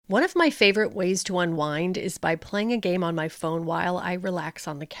One of my favorite ways to unwind is by playing a game on my phone while I relax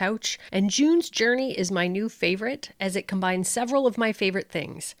on the couch, and June's Journey is my new favorite as it combines several of my favorite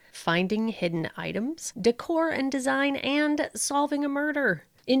things: finding hidden items, decor and design, and solving a murder.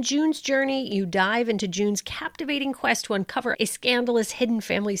 In June's Journey, you dive into June's captivating quest to uncover a scandalous hidden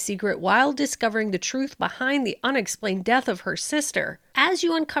family secret while discovering the truth behind the unexplained death of her sister. As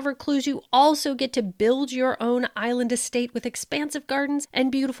you uncover clues, you also get to build your own island estate with expansive gardens and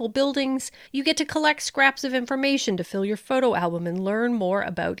beautiful buildings. You get to collect scraps of information to fill your photo album and learn more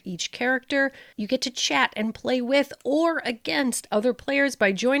about each character. You get to chat and play with or against other players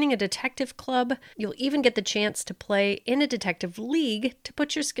by joining a detective club. You'll even get the chance to play in a detective league to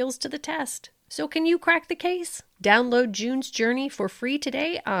put your skills to the test. So can you crack the case? Download June's Journey for free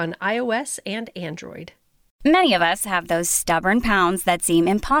today on iOS and Android. Many of us have those stubborn pounds that seem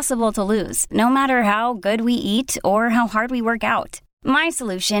impossible to lose, no matter how good we eat or how hard we work out. My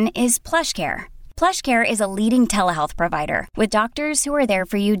solution is PlushCare. PlushCare is a leading telehealth provider with doctors who are there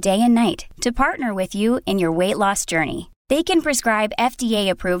for you day and night to partner with you in your weight loss journey. They can prescribe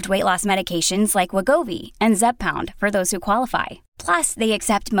FDA-approved weight loss medications like Wegovy and Zepbound for those who qualify. Plus, they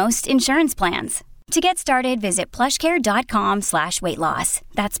accept most insurance plans. To get started, visit plushcare.com/weightloss.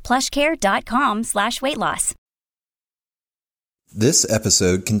 That's plushcare.com/weightloss. This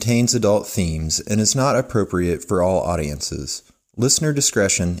episode contains adult themes and is not appropriate for all audiences. Listener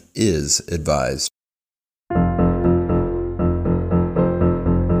discretion is advised.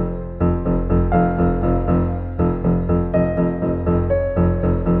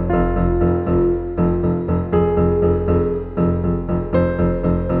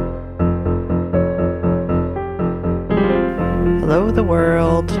 Hello, the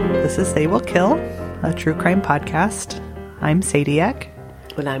world. This is They Will Kill, a true crime podcast. I'm Sadie Eck.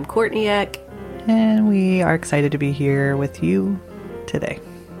 And I'm Courtney Eck. And we are excited to be here with you today.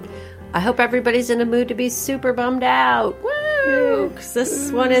 I hope everybody's in a mood to be super bummed out. Woo! Because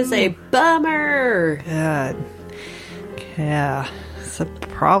this one is a bummer. Good. Yeah. It's a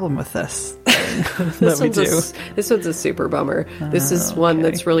problem with this. This one's a super bummer. This is one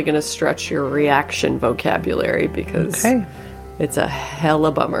that's really going to stretch your reaction vocabulary because it's a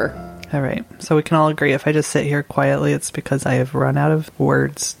hella bummer. All right. So we can all agree if I just sit here quietly, it's because I have run out of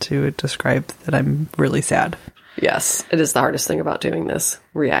words to describe that I'm really sad. Yes. It is the hardest thing about doing this,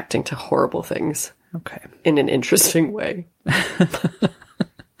 reacting to horrible things. Okay. In an interesting way.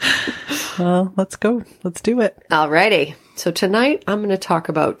 Well, let's go. Let's do it. Alrighty. So tonight I'm going to talk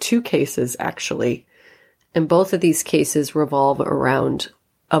about two cases, actually. And both of these cases revolve around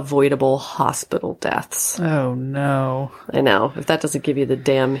avoidable hospital deaths. Oh, no. I know. If that doesn't give you the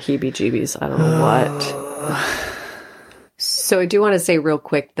damn heebie-jeebies, I don't know what. So I do want to say real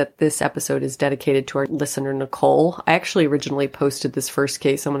quick that this episode is dedicated to our listener, Nicole. I actually originally posted this first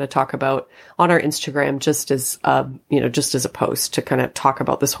case I'm going to talk about on our Instagram just as a post to kind of talk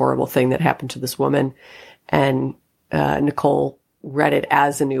about this horrible thing that happened to this woman. And Nicole read it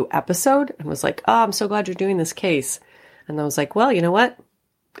as a new episode and was like, oh, I'm so glad you're doing this case. And I was like, well, you know what?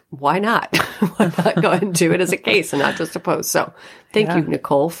 Why not? Why not go ahead and do it as a case and not just a post? So thank you,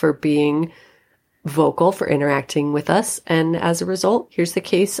 Nicole, for being vocal, for interacting with us. And as a result, here's the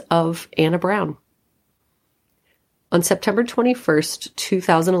case of Anna Brown. On September 21st,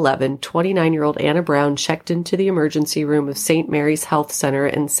 2011, 29-year-old Anna Brown checked into the emergency room of St. Mary's Health Center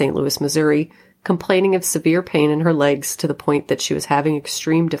in St. Louis, Missouri, complaining of severe pain in her legs to the point that she was having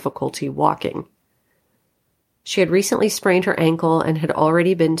extreme difficulty walking. She had recently sprained her ankle and had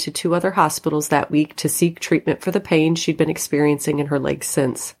already been to 2 other hospitals that week to seek treatment for the pain she'd been experiencing in her legs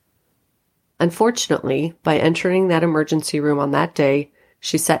since. Unfortunately, by entering that emergency room on that day,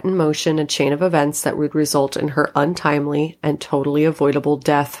 she set in motion a chain of events that would result in her untimely and totally avoidable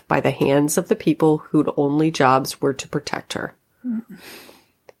death by the hands of the people whose only jobs were to protect her.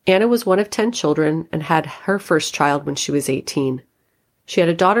 Anna was one of 10 children and had her first child when she was 18. She had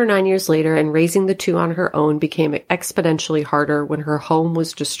a daughter 9 years later, and raising the 2 on her own became exponentially harder when her home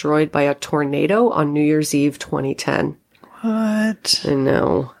was destroyed by a tornado on New Year's Eve 2010. What? I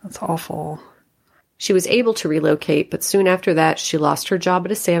know. That's awful. She was able to relocate, but soon after that, she lost her job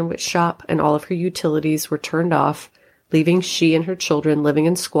at a sandwich shop and all of her utilities were turned off, leaving she and her children living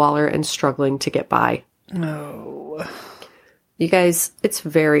in squalor and struggling to get by. No. You guys, it's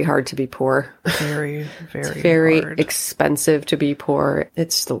very hard to be poor. Very, very It's very hard. expensive to be poor.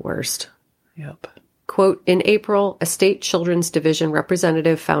 It's the worst. Yep. Quote, in April, a state children's division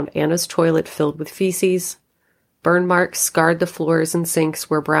representative found Anna's toilet filled with feces. Burn marks scarred the floors and sinks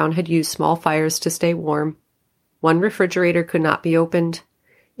where Brown had used small fires to stay warm. One refrigerator could not be opened.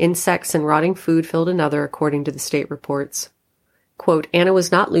 Insects and rotting food filled another, according to the state reports. Quote, Anna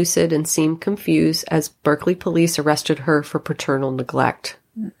was not lucid and seemed confused as Berkeley police arrested her for paternal neglect.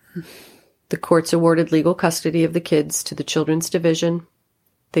 The courts awarded legal custody of the kids to the Children's Division.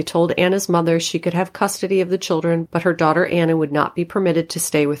 They told Anna's mother she could have custody of the children, but her daughter Anna would not be permitted to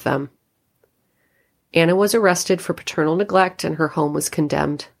stay with them. Anna was arrested for paternal neglect and her home was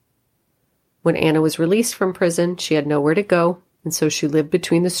condemned. When Anna was released from prison, she had nowhere to go, and so she lived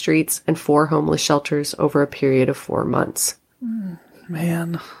between the streets and 4 homeless shelters over a period of 4 months.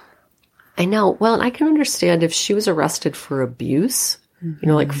 Man. I know. Well, and I can understand if she was arrested for abuse,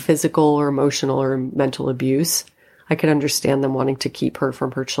 like physical or emotional or mental abuse. I could understand them wanting to keep her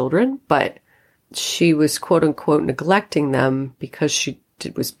from her children, but she was quote unquote neglecting them because she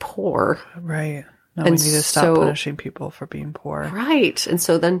was poor. Right. No, we need to stop punishing people for being poor. Right. And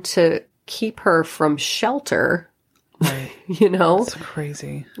so then to keep her from shelter, right. It's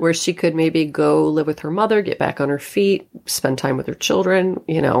crazy. Where she could maybe go live with her mother, get back on her feet, spend time with her children,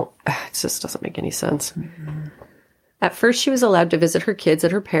 it just doesn't make any sense. Mm-hmm. At first, she was allowed to visit her kids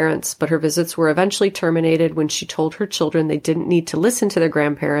at her parents', but her visits were eventually terminated when she told her children they didn't need to listen to their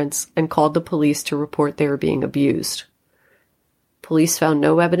grandparents and called the police to report they were being abused. Police found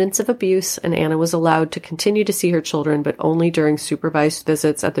no evidence of abuse, and Anna was allowed to continue to see her children, but only during supervised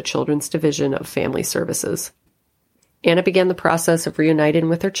visits at the Children's Division of Family Services. Anna began the process of reuniting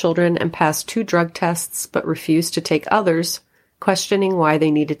with her children and passed 2 drug tests, but refused to take others, questioning why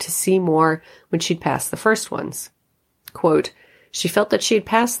they needed to see more when she'd passed the first ones. Quote, she felt that she had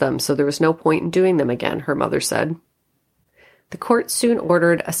passed them, so there was no point in doing them again, her mother said. The court soon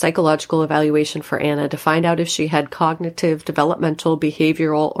ordered a psychological evaluation for Anna to find out if she had cognitive, developmental,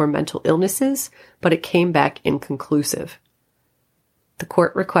 behavioral, or mental illnesses, but it came back inconclusive. The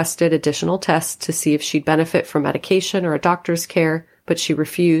court requested additional tests to see if she'd benefit from medication or a doctor's care, but she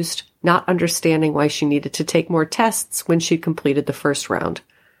refused, not understanding why she needed to take more tests when she'd completed the first round.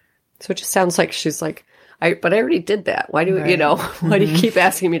 So it just sounds like she's like, but I already did that. Why do why do you keep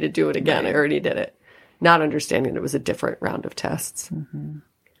asking me to do it again? I already did it. Not understanding it was a different round of tests. Mm-hmm.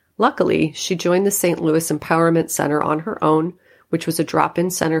 Luckily, she joined the St. Louis Empowerment Center on her own, which was a drop-in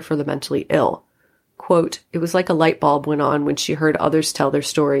center for the mentally ill. Quote, it was like a light bulb went on when she heard others tell their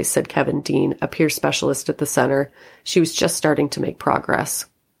stories, said Kevin Dean, a peer specialist at the center. She was just starting to make progress.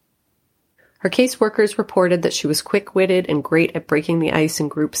 Her caseworkers reported that she was quick-witted and great at breaking the ice in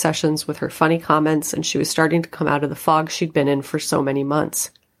group sessions with her funny comments, and she was starting to come out of the fog she'd been in for so many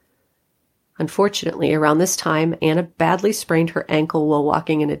months. Unfortunately, around this time, Anna badly sprained her ankle while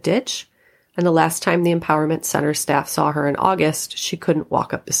walking in a ditch, and the last time the Empowerment Center staff saw her in August, she couldn't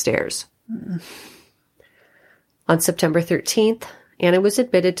walk up the stairs. On September 13th, Anna was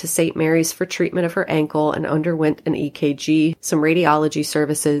admitted to St. Mary's for treatment of her ankle and underwent an EKG, some radiology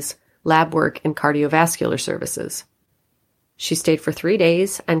services, lab work, and cardiovascular services. She stayed for 3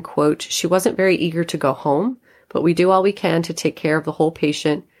 days and, quote, she wasn't very eager to go home, but we do all we can to take care of the whole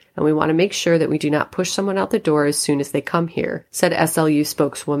patient, and we want to make sure that we do not push someone out the door as soon as they come here, said SLU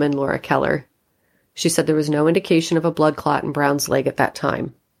spokeswoman Laura Keller. She said there was no indication of a blood clot in Brown's leg at that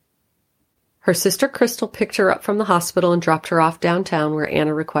time. Her sister Crystal picked her up from the hospital and dropped her off downtown where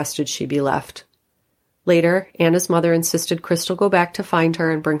Anna requested she be left. Later, Anna's mother insisted Crystal go back to find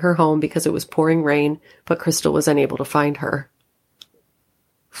her and bring her home because it was pouring rain, but Crystal was unable to find her.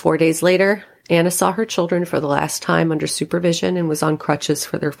 4 days later, Anna saw her children for the last time under supervision and was on crutches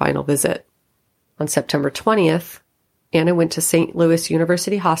for their final visit. On September 20th, Anna went to St. Louis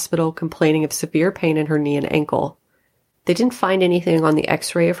University Hospital complaining of severe pain in her knee and ankle. They didn't find anything on the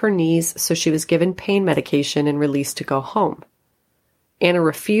x-ray of her knees, so she was given pain medication and released to go home. Anna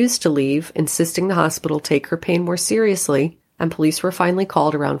refused to leave, insisting the hospital take her pain more seriously, and police were finally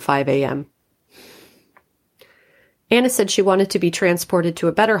called around 5 a.m. Anna said she wanted to be transported to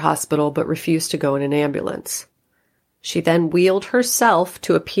a better hospital, but refused to go in an ambulance. She then wheeled herself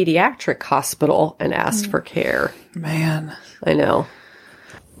to a pediatric hospital and asked for care. Man. I know.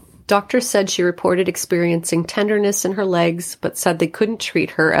 Doctors said she reported experiencing tenderness in her legs, but said they couldn't treat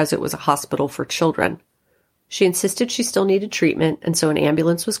her as it was a hospital for children. She insisted she still needed treatment, and so an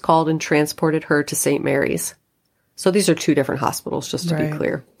ambulance was called and transported her to St. Mary's. So these are 2 different hospitals, just to be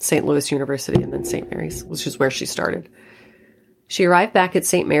clear. St. Louis University and then St. Mary's, which is where she started. She arrived back at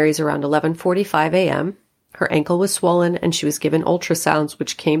St. Mary's around 11:45 a.m. Her ankle was swollen, and she was given ultrasounds,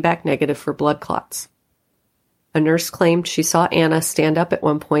 which came back negative for blood clots. A nurse claimed she saw Anna stand up at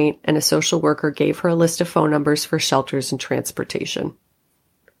one point, and a social worker gave her a list of phone numbers for shelters and transportation.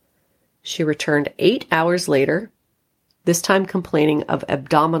 She returned 8 hours later, this time complaining of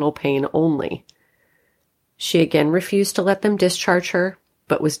abdominal pain only. She again refused to let them discharge her,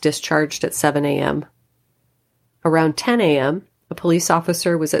 but was discharged at 7 a.m. Around 10 a.m., A police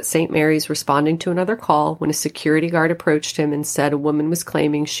officer was at St. Mary's responding to another call when a security guard approached him and said a woman was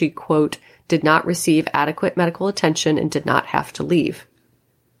claiming she, quote, did not receive adequate medical attention and did not have to leave.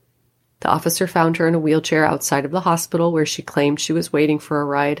 The officer found her in a wheelchair outside of the hospital where she claimed she was waiting for a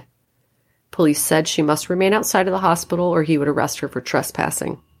ride. Police said she must remain outside of the hospital or he would arrest her for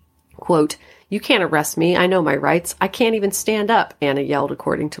trespassing. Quote, you can't arrest me. I know my rights. I can't even stand up, Anna yelled,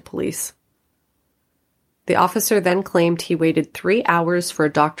 according to police. The officer then claimed he waited 3 hours for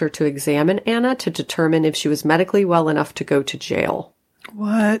a doctor to examine Anna to determine if she was medically well enough to go to jail.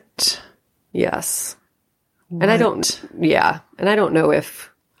 What? Yes. What? And I don't know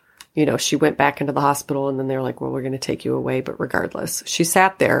if, she went back into the hospital and then they're like, well, we're going to take you away. But regardless, she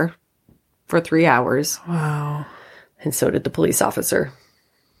sat there for 3 hours. Wow. And so did the police officer.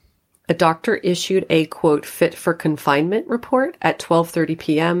 A doctor issued a, quote, fit for confinement report at 12:30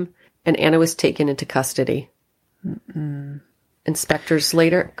 p.m., and Anna was taken into custody. Inspectors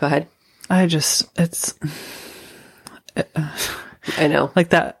later... Go ahead. I know. Like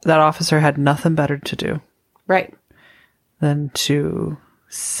that officer had nothing better to do. Right. Than to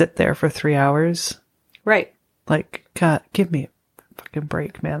sit there for 3 hours. Right. Like, God, give me a fucking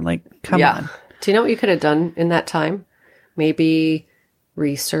break, man. Like, come on. Do you know what you could have done in that time? Maybe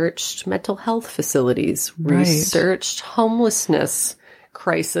researched mental health facilities, researched homelessness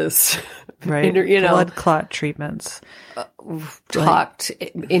crisis, right? Blood clot treatments.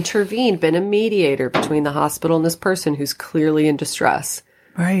 Intervened, been a mediator between the hospital and this person who's clearly in distress.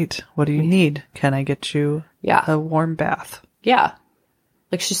 Right. What do you need? Can I get you a warm bath? Yeah.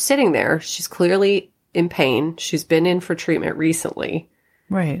 Like she's sitting there. She's clearly in pain. She's been in for treatment recently.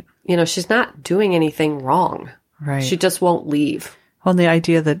 Right. She's not doing anything wrong. Right. She just won't leave. Well, and the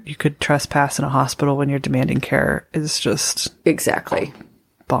idea that you could trespass in a hospital when you're demanding care is just... Exactly.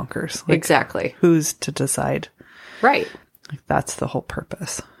 Bonkers. Like, exactly. Who's to decide? Right. Like, that's the whole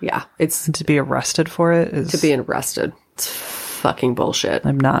purpose. Yeah. And to be arrested for it is... To be arrested. It's fucking bullshit.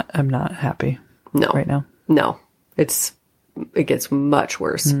 I'm not happy. No. Right now. No. It gets much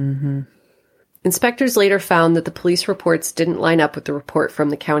worse. Mm-hmm. Inspectors later found that the police reports didn't line up with the report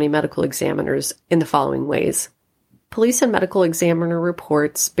from the county medical examiners in the following ways. Police and medical examiner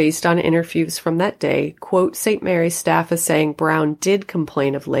reports, based on interviews from that day, quote St. Mary's staff as saying Brown did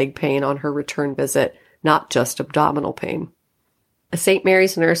complain of leg pain on her return visit, not just abdominal pain. A St.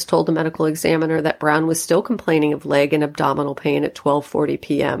 Mary's nurse told the medical examiner that Brown was still complaining of leg and abdominal pain at 12:40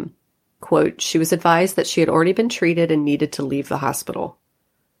 p.m. Quote, she was advised that she had already been treated and needed to leave the hospital.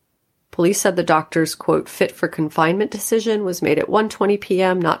 Police said the doctor's, quote, fit for confinement decision was made at 1:20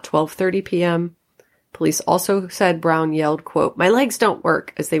 p.m., not 12:30 p.m., Police also said Brown yelled, quote, my legs don't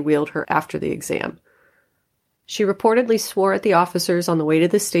work, as they wheeled her after the exam. She reportedly swore at the officers on the way to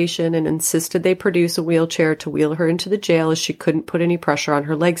the station and insisted they produce a wheelchair to wheel her into the jail as she couldn't put any pressure on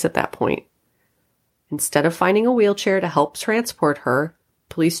her legs at that point. Instead of finding a wheelchair to help transport her,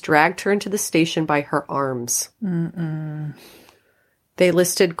 police dragged her into the station by her arms. Mm-mm. They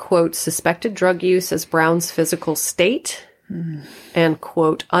listed, quote, suspected drug use as Brown's physical state and,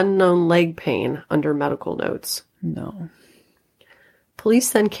 quote, unknown leg pain under medical notes. No.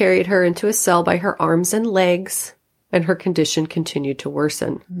 Police then carried her into a cell by her arms and legs, and her condition continued to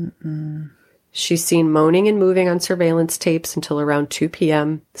worsen. Mm-mm. She's seen moaning and moving on surveillance tapes until around 2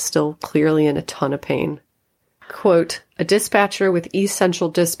 p.m., still clearly in a ton of pain. Quote, a dispatcher with East Central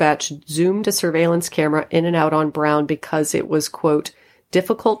Dispatch zoomed a surveillance camera in and out on Brown because it was, quote,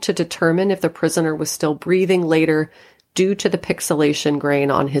 difficult to determine if the prisoner was still breathing later due to the pixelation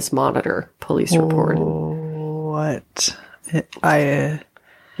grain on his monitor, police reported. What?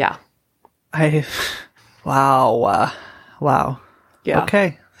 Yeah. Wow. Yeah.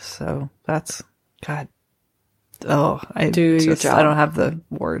 Okay. So that's, God. Oh, I do your job. I don't have the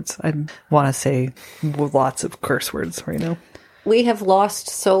words. I want to say lots of curse words right now. We have lost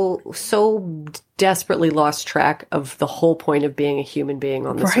so desperately lost track of the whole point of being a human being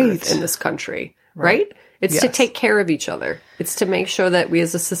on this earth in this country, right? It's to take care of each other. It's to make sure that we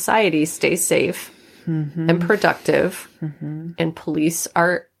as a society stay safe and productive, and police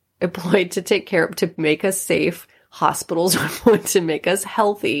are employed to take care of, to make us safe. Hospitals are employed to make us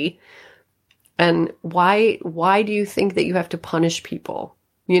healthy. And why do you think that you have to punish people?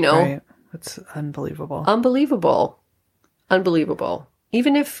 You know? Right. It's unbelievable. Unbelievable.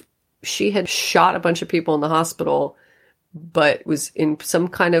 Even if she had shot a bunch of people in the hospital, but was in some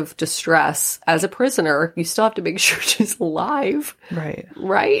kind of distress as a prisoner, you still have to make sure she's alive. Right.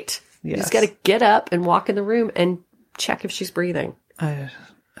 Right? Yes. You just got to get up and walk in the room and check if she's breathing. I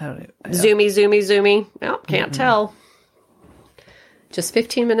don't. Zoomy. Oh, can't tell. Just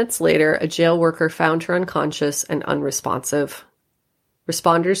 15 minutes later, a jail worker found her unconscious and unresponsive.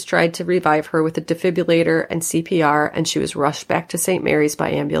 Responders tried to revive her with a defibrillator and CPR, and she was rushed back to St. Mary's by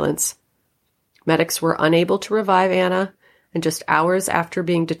ambulance. Medics were unable to revive Anna, and just hours after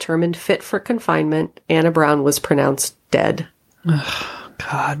being determined fit for confinement, Anna Brown was pronounced dead. Ugh,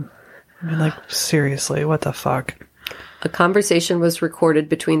 God. I mean, like, seriously, what the fuck? A conversation was recorded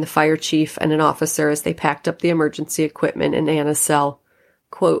between the fire chief and an officer as they packed up the emergency equipment in Anna's cell.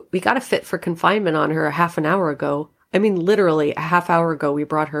 Quote, "We got a fit for confinement on her a half an hour ago. I mean, literally a half hour ago we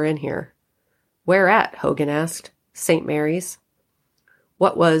brought her in here." "Where at?" Hogan asked. "St. Mary's."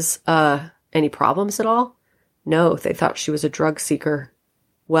 "What was, any problems at all?" "No, they thought she was a drug seeker."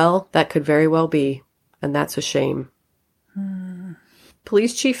 "Well, that could very well be, and that's a shame."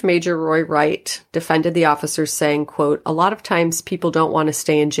 Police Chief Major Roy Wright defended the officers, saying, quote, "A lot of times people don't want to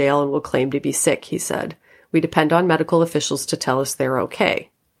stay in jail and will claim to be sick," he said. "We depend on medical officials to tell us they're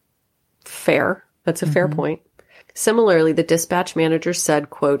okay." Fair. That's a fair point. Similarly, the dispatch manager said,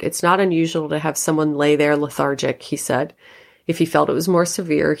 quote, "It's not unusual to have someone lay there lethargic," he said. "If he felt it was more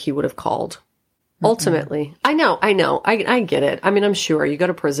severe, he would have called." Ultimately, I know, I get it. I mean, I'm sure you go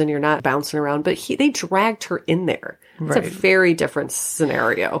to prison, you're not bouncing around, but they dragged her in there. It's a very different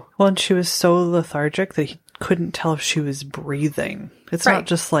scenario. Well, and she was so lethargic that he couldn't tell if she was breathing. It's not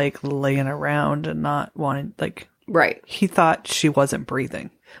just like laying around and not wanting, like, right. He thought she wasn't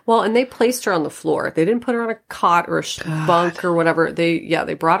breathing. Well, and they placed her on the floor. They didn't put her on a cot or a bunk or whatever. They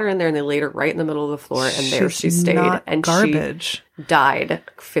brought her in there and they laid her right in the middle of the floor, and there she stayed. And garbage. She died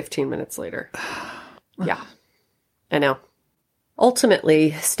 15 minutes later. Yeah, I know.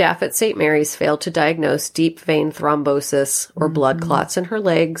 Ultimately, staff at St. Mary's failed to diagnose deep vein thrombosis or blood clots in her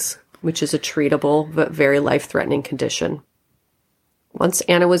legs, which is a treatable but very life-threatening condition. Once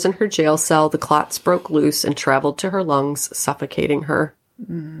Anna was in her jail cell, the clots broke loose and traveled to her lungs, suffocating her.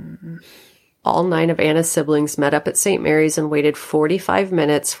 All 9 of Anna's siblings met up at St. Mary's and waited 45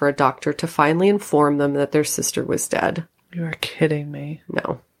 minutes for a doctor to finally inform them that their sister was dead. You are kidding me.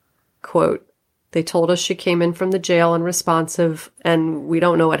 No. Quote, "They told us she came in from the jail unresponsive, and we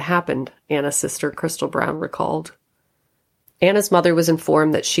don't know what happened," Anna's sister, Crystal Brown, recalled. Anna's mother was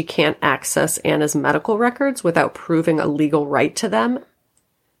informed that she can't access Anna's medical records without proving a legal right to them,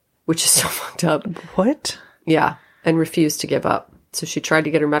 which is so fucked up. What? Yeah, and refused to give up. So she tried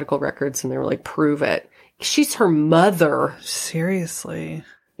to get her medical records, and they were like, "Prove it." She's her mother. Seriously.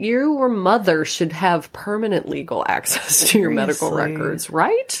 Your mother should have permanent legal access to your medical records,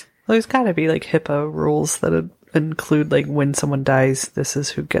 right? Well, there's got to be like HIPAA rules that include like when someone dies, this is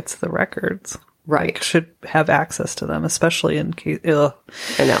who gets the records. Right. Like, should have access to them, especially in case. Ugh.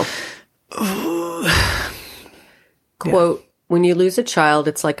 I know. Quote, "When you lose a child,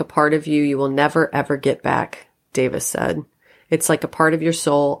 it's like a part of you will never, ever get back," Davis said. "It's like a part of your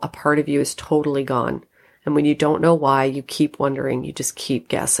soul, a part of you is totally gone. And when you don't know why, you keep wondering, you just keep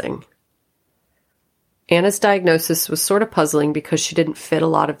guessing." Anna's diagnosis was sort of puzzling because she didn't fit a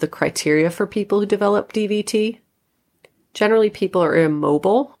lot of the criteria for people who develop DVT. Generally, people are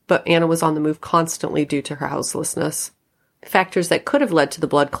immobile, but Anna was on the move constantly due to her houselessness. Factors that could have led to the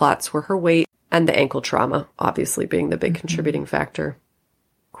blood clots were her weight and the ankle trauma, obviously being the big contributing factor.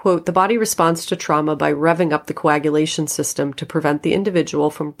 Quote, "The body responds to trauma by revving up the coagulation system to prevent the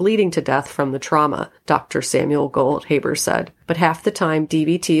individual from bleeding to death from the trauma," Dr. Samuel Goldhaber said. "But half the time,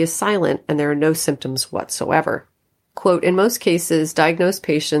 DVT is silent and there are no symptoms whatsoever." Quote, "In most cases, diagnosed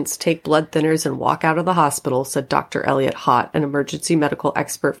patients take blood thinners and walk out of the hospital," said Dr. Elliot Hott, an emergency medical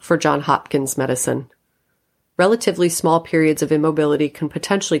expert for Johns Hopkins Medicine. "Relatively small periods of immobility can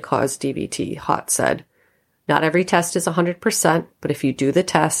potentially cause DVT," Hott said. "Not every test is 100%, but if you do the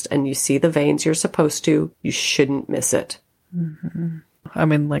test and you see the veins you're supposed to, you shouldn't miss it." I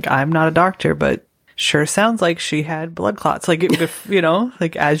mean, like, I'm not a doctor, but sure sounds like she had blood clots. Like, if, you know,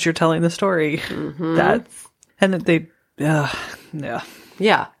 like, as you're telling the story, that's, and they, yeah.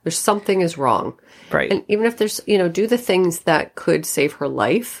 Yeah, there's something is wrong. Right. And even if there's, do the things that could save her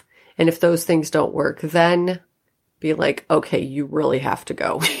life. And if those things don't work, then be like, okay, you really have to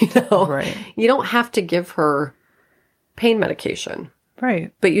go. Right. You don't have to give her pain medication.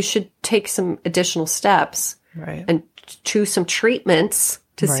 Right. But you should take some additional steps. Right. And choose some treatments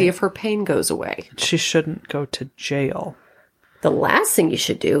to see if her pain goes away. She shouldn't go to jail. The last thing you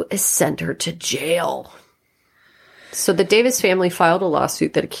should do is send her to jail. So the Davis family filed a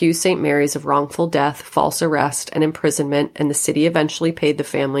lawsuit that accused St. Mary's of wrongful death, false arrest, and imprisonment, and the city eventually paid the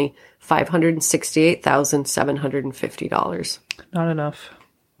family $568,750. Not enough.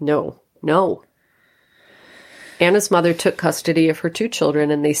 No. Anna's mother took custody of her 2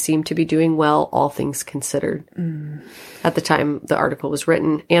 children, and they seemed to be doing well, all things considered. At the time the article was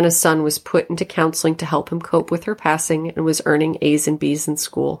written, Anna's son was put into counseling to help him cope with her passing and was earning A's and B's in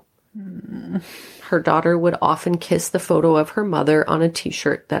school. Her daughter would often kiss the photo of her mother on a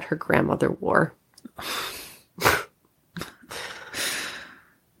T-shirt that her grandmother wore.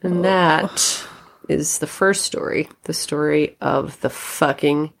 And that is the first story, the story of the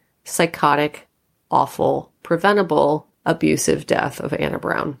fucking psychotic, awful, preventable, abusive death of Anna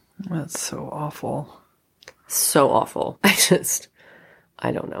Brown. That's so awful. So awful.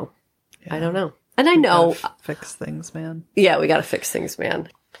 I don't know. Yeah. I don't know. And I know. Fix things, man. Yeah, we gotta fix things, man.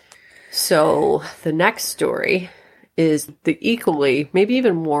 So the next story is the equally, maybe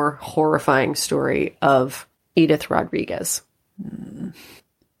even more horrifying story of Edith Rodriguez.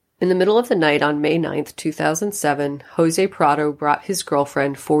 In the middle of the night on May 9th, 2007, Jose Prado brought his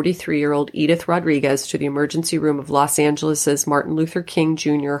girlfriend, 43-year-old Edith Rodriguez, to the emergency room of Los Angeles' Martin Luther King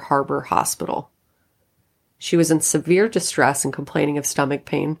Jr. Harbor Hospital. She was in severe distress and complaining of stomach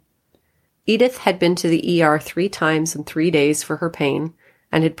pain. Edith had been to the ER 3 times in 3 days for her pain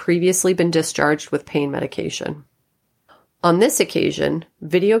and had previously been discharged with pain medication. On this occasion,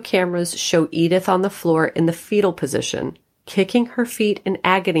 video cameras show Edith on the floor in the fetal position, kicking her feet in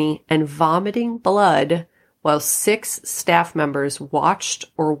agony and vomiting blood while 6 staff members watched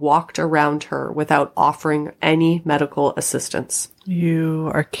or walked around her without offering any medical assistance.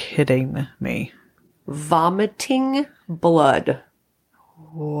 You are kidding me. Vomiting blood.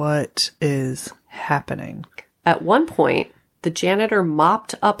 What is happening? At one point, the janitor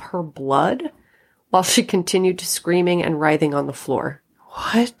mopped up her blood while she continued to screaming and writhing on the floor.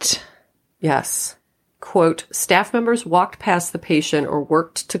 What? Yes. Quote, staff members walked past the patient or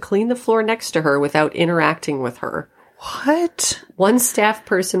worked to clean the floor next to her without interacting with her. What? One staff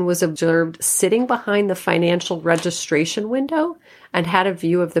person was observed sitting behind the financial registration window and had a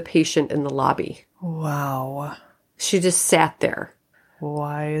view of the patient in the lobby. Wow. She just sat there.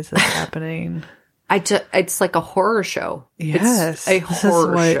 Why is this happening? It's like a horror show. Yes. It's a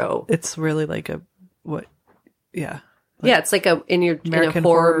horror show. It's really like a, what? Yeah. Yeah, it's like American in a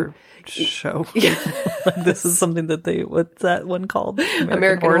horror show. Yeah. Like this is something that what's that one called?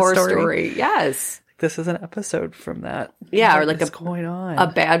 American Horror Story. Yes. This is an episode from that. Yeah, what or like is going on? A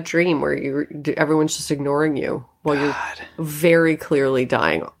bad dream where everyone's just ignoring you while you're very clearly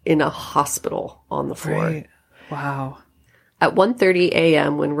dying in a hospital on the floor. Right. Wow. At 1:30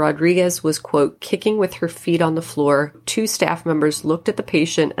 a.m., when Rodriguez was, quote, kicking with her feet on the floor, 2 staff members looked at the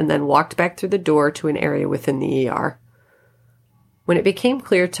patient and then walked back through the door to an area within the ER. When it became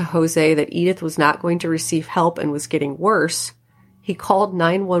clear to Jose that Edith was not going to receive help and was getting worse, he called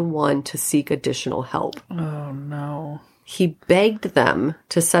 911 to seek additional help. Oh, no. He begged them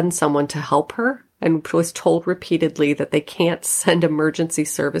to send someone to help her and was told repeatedly that they can't send emergency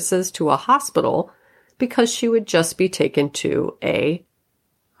services to a hospital because she would just be taken to a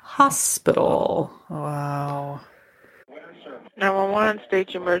hospital. Wow. 911,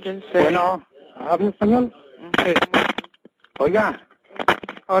 state emergency. Bueno, ¿habla español? Okay. Oiga.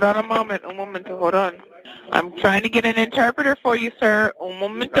 Hold on a moment. Un momento. Hold on. I'm trying to get an interpreter for you, sir. Un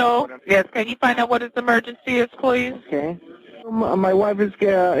momento. Yes, can you find out what his emergency is, please? Okay. My wife is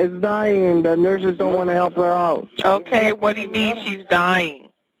dying and the nurses don't want to help her out. Okay, what do you mean she's dying?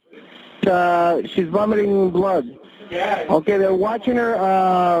 She's vomiting blood. Okay, they're watching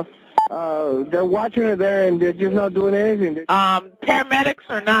her. They're watching her there, and they're just not doing anything. Paramedics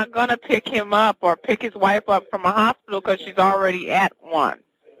are not going to pick him up or pick his wife up from a hospital because she's already at one.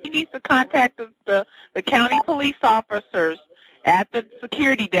 He needs to contact the county police officers at the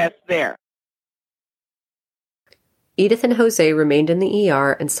security desk there. Edith and Jose remained in the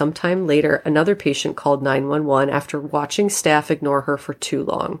ER, and sometime later, another patient called 911 after watching staff ignore her for too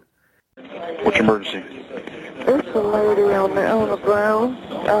long. What's your emergency? It's a lady on the ground,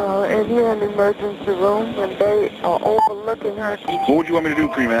 and here in the emergency room, and they are overlooking her. What would you want me to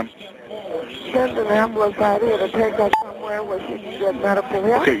do for you, ma'am? Send an ambulance out here to take her somewhere where she can get medical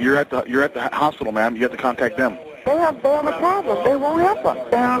help. Okay, you're at the hospital, ma'am. You have to contact them. They have a problem. They won't help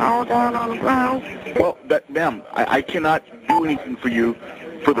her. All down on the ground. Well, ma'am, I cannot do anything for you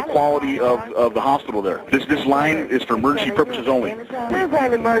for the quality of the hospital there. This line is for emergency purposes only. It's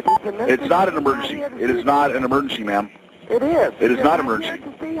an emergency. It's not an emergency. It is not an emergency, ma'am. It is. It is not an emergency.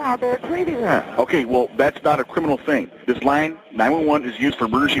 To see how they're treating her. Okay, well, that's not a criminal thing. This line, 911, is used for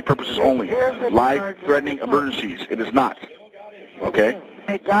emergency purposes only. Life-threatening emergencies. It is not. Okay?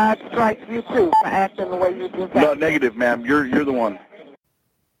 May God strike you, too, for acting the way you do. No, negative, ma'am. You're the one.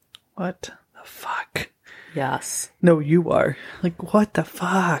 What the fuck? Yes. No, you are. Like, what the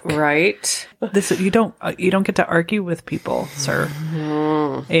fuck? Right? This you don't get to argue with people, sir.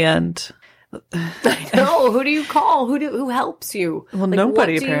 And No, who do you call? Who helps you? well, Like,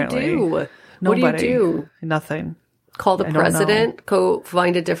 nobody what do apparently. You do? Nobody. What do you do? Nothing. Call the I don't president? Go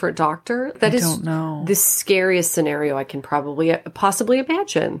find a different doctor? That is don't know. the scariest scenario I can possibly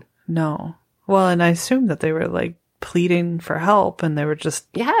imagine. No. Well, and I assume that they were like pleading for help, and they were just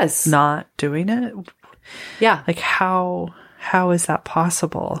Yes. not doing it. Yeah. Like how is that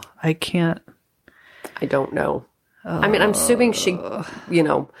possible? I can't. I don't know. I mean, I'm assuming she,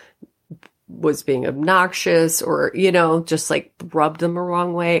 was being obnoxious or, just like rubbed them the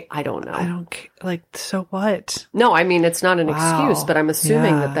wrong way. I don't know. I don't like. So what? No, I mean, it's not an Wow. excuse, but I'm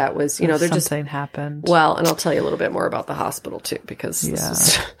assuming Yeah. that was, they're just, something happened. well, and I'll tell you a little bit more about the hospital too, because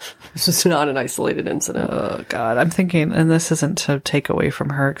this is not an isolated incident. Oh God, I'm thinking, and this isn't to take away from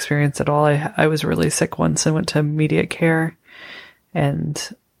her experience at all. I was really sick once and went to immediate care,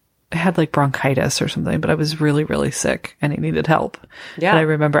 and I had like bronchitis or something, but I was really, really sick and I needed help. Yeah. And I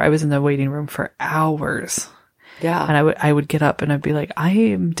remember I was in the waiting room for hours. Yeah. And I would get up and I'd be like, I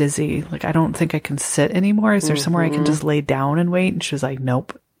am dizzy. Like, I don't think I can sit anymore. Is there somewhere I can just lay down and wait? And she was like,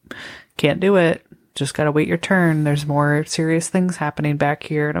 nope, can't do it. Just got to wait your turn. There's more serious things happening back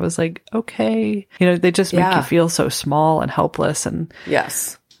here. And I was like, okay. They just make you feel so small and helpless. And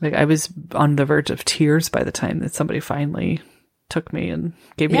Yes. like, I was on the verge of tears by the time that somebody finally took me and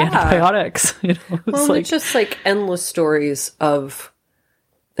gave me antibiotics. It's just like endless stories of,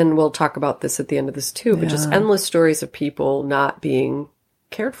 and we'll talk about this at the end of this too, but just endless stories of people not being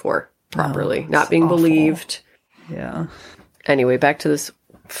cared for properly, not being awful. believed. Yeah. Anyway, back to this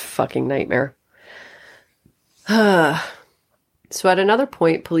fucking nightmare. So at another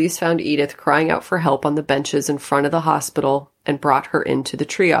point, police found Edith crying out for help on the benches in front of the hospital and brought her in to the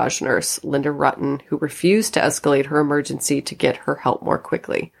triage nurse, Linda Rutten, who refused to escalate her emergency to get her help more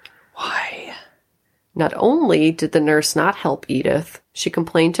quickly. Why? Not only did the nurse not help Edith, she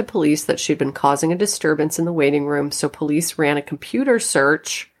complained to police that she'd been causing a disturbance in the waiting room, so police ran a computer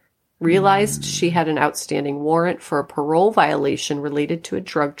search, realized she had an outstanding warrant for a parole violation related to a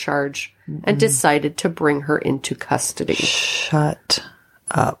drug charge, and decided to bring her into custody. Shut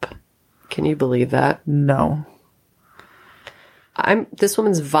up. Can you believe that? No. This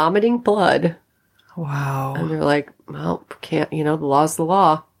woman's vomiting blood, Wow. and they're like, well, can't, the law's the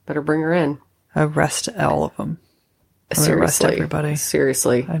law. Better bring her in. Arrest all of them. Arrest Seriously. everybody.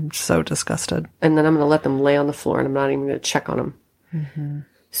 Seriously. I'm so disgusted. And then I'm going to let them lay on the floor, and I'm not even going to check on them.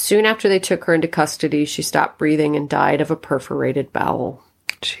 Soon after they took her into custody, she stopped breathing and died of a perforated bowel.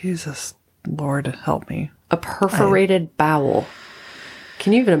 Jesus, Lord, help me. A perforated bowel.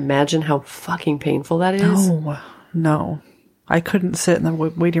 Can you even imagine how fucking painful that is? No. I couldn't sit in the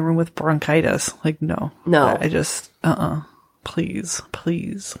waiting room with bronchitis. Like, no. No. I just,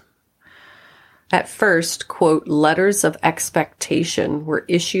 please. At first, quote, letters of expectation were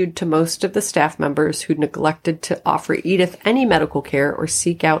issued to most of the staff members who neglected to offer Edith any medical care or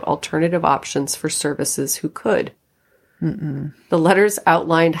seek out alternative options for services who could. The letters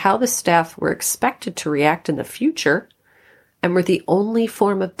outlined how the staff were expected to react in the future and were the only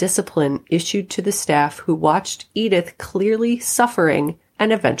form of discipline issued to the staff who watched Edith clearly suffering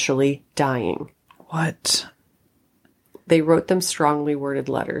and eventually dying. What? They wrote them strongly worded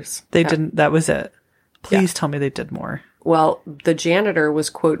letters. They didn't, that was it. Please tell me they did more. Well, the janitor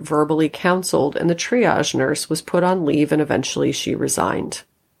was, quote, verbally counseled, and the triage nurse was put on leave, and eventually she resigned.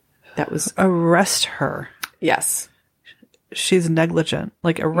 That was... Arrest her. Yes. She's negligent.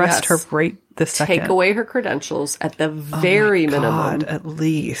 Like, arrest her right this second. Take away her credentials at the very minimum. God, at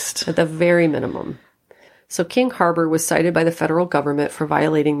least. At the very minimum. So King Harbor was cited by the federal government for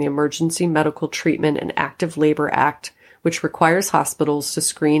violating the Emergency Medical Treatment and Active Labor Act, which requires hospitals to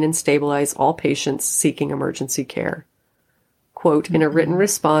screen and stabilize all patients seeking emergency care. Quote, in a written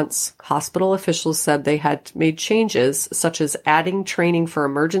response, hospital officials said they had made changes such as adding training for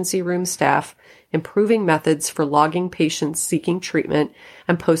emergency room staff, improving methods for logging patients seeking treatment,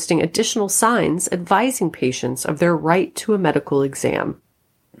 and posting additional signs advising patients of their right to a medical exam.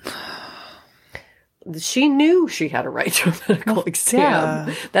 She knew she had a right to a medical exam.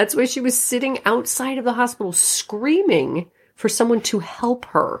 Yeah. That's why she was sitting outside of the hospital screaming for someone to help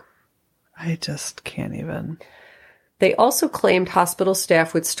her. I just can't even. They also claimed hospital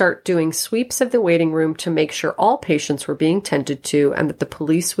staff would start doing sweeps of the waiting room to make sure all patients were being tended to, and that the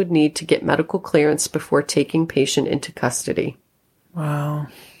police would need to get medical clearance before taking patient into custody. Wow.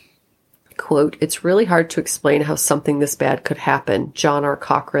 Quote, it's really hard to explain how something this bad could happen, John R.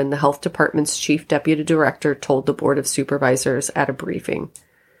 Cochran, the health department's chief deputy director, told the Board of Supervisors at a briefing.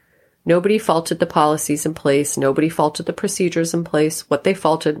 Nobody faulted the policies in place. Nobody faulted the procedures in place. What they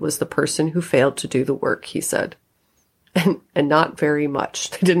faulted was the person who failed to do the work, he said. And not very much.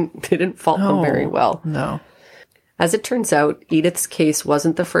 They didn't fault them very well. No. As it turns out, Edith's case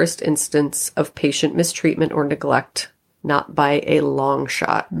wasn't the first instance of patient mistreatment or neglect, not by a long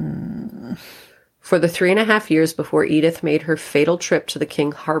shot. For the 3.5 years before Edith made her fatal trip to the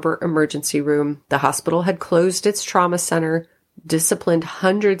King Harbor emergency room, the hospital had closed its trauma center, disciplined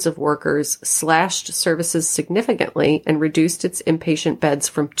hundreds of workers, slashed services significantly, and reduced its inpatient beds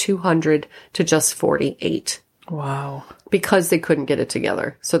from 200 to just 48. Wow. Because they couldn't get it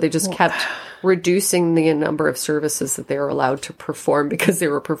together. So they just kept reducing the number of services that they were allowed to perform because they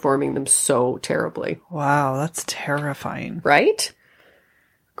were performing them so terribly. Wow, that's terrifying. Right?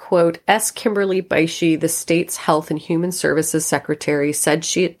 Quote, S. Kimberly Beishy, the state's Health and Human Services secretary, said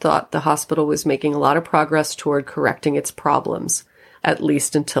she had thought the hospital was making a lot of progress toward correcting its problems, at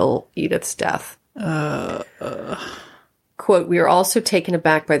least until Edith's death. Quote, we are also taken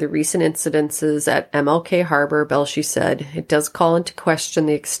aback by the recent incidences at MLK Harbor, Beishy said. It does call into question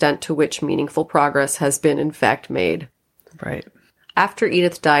the extent to which meaningful progress has been in fact made. Right. After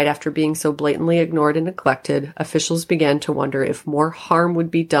Edith died, after being so blatantly ignored and neglected, officials began to wonder if more harm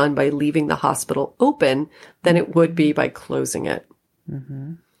would be done by leaving the hospital open than it would be by closing it.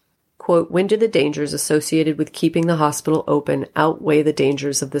 Mm-hmm. Quote, when do the dangers associated with keeping the hospital open outweigh the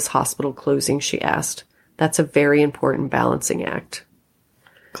dangers of this hospital closing, she asked. That's a very important balancing act.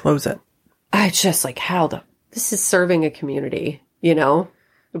 Close it. It's just like, this is serving a community, you know?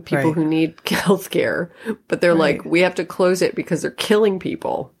 People who need health care, but they're like, we have to close it because they're killing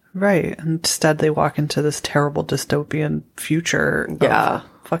people. Right. Instead, they walk into this terrible dystopian future of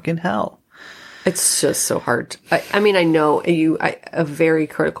fucking hell. It's just so hard. I mean, I know a very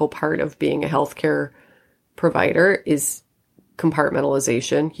critical part of being a healthcare provider is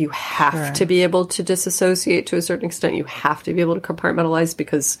compartmentalization. You have to be able to disassociate to a certain extent. You have to be able to compartmentalize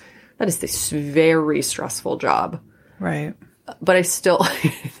because that is this very stressful job. Right. But I still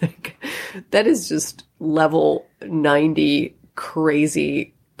think that is just level 90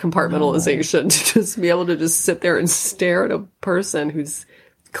 crazy compartmentalization to just be able to just sit there and stare at a person who's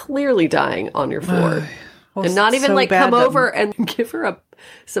clearly dying on your floor. And not even like come over and give her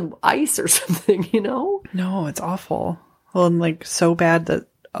some ice or something, you know? No, it's awful. Well, and like so bad that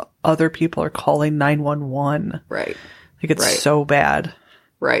other people are calling 911. Right. Like it's so bad.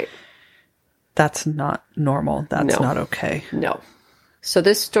 Right. That's not normal. That's not okay. No. So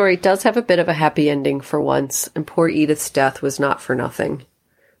this story does have a bit of a happy ending for once, and poor Edith's death was not for nothing.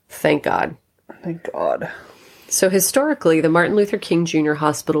 Thank God. Thank God. So historically, the Martin Luther King Jr.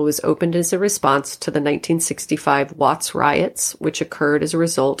 Hospital was opened as a response to the 1965 Watts riots, which occurred as a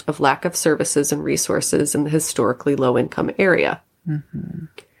result of lack of services and resources in the historically low-income area. Mm-hmm.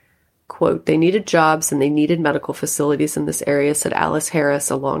 Quote, they needed jobs and they needed medical facilities in this area, said Alice Harris,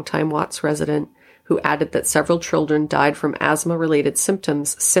 a longtime Watts resident, who added that several children died from asthma-related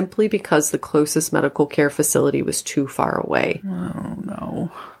symptoms simply because the closest medical care facility was too far away. Oh,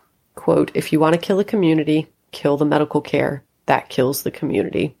 no. Quote, if you want to kill a community, kill the medical care. That kills the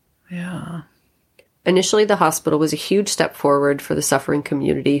community. Yeah. Initially, the hospital was a huge step forward for the suffering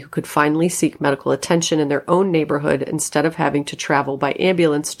community who could finally seek medical attention in their own neighborhood instead of having to travel by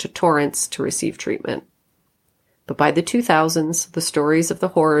ambulance to Torrance to receive treatment. But by the 2000s, the stories of the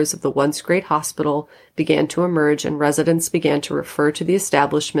horrors of the once great hospital began to emerge and residents began to refer to the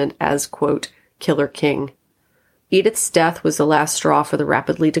establishment as, quote, Killer King. Edith's death was the last straw for the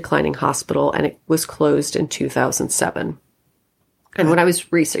rapidly declining hospital, and it was closed in 2007. And when I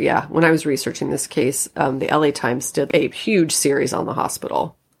was researching this case, the LA Times did a huge series on the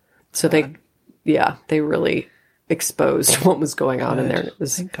hospital. So they really exposed what was going on in there. It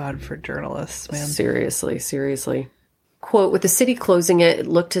was, thank God for journalists, man. Seriously. Quote, with the city closing it, it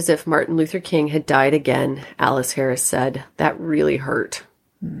looked as if Martin Luther King had died again, Alice Harris said. That really hurt.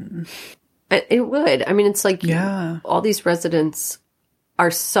 It would. I mean, it's like all these residents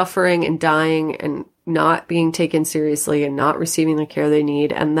are suffering and dying and not being taken seriously and not receiving the care they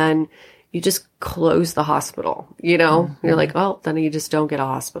need. And then you just close the hospital, you know? Mm-hmm. You're like, well, then you just don't get a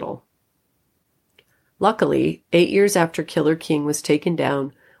hospital. Luckily, 8 years after Killer King was taken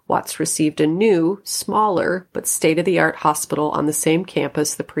down, Watts received a new, smaller, but state-of-the-art hospital on the same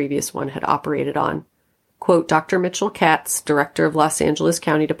campus the previous one had operated on. Quote, Dr. Mitchell Katz, director of Los Angeles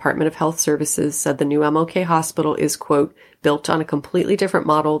County Department of Health Services, said the new MLK hospital is, quote, built on a completely different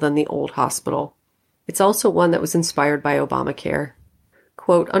model than the old hospital. It's also one that was inspired by Obamacare.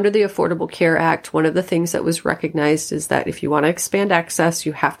 Quote, under the Affordable Care Act, one of the things that was recognized is that if you want to expand access,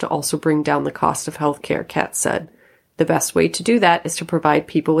 you have to also bring down the cost of health care, Katz said. The best way to do that is to provide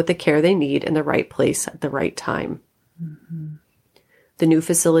people with the care they need in the right place at the right time. The new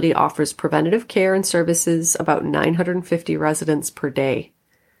facility offers preventative care and services about 950 residents per day.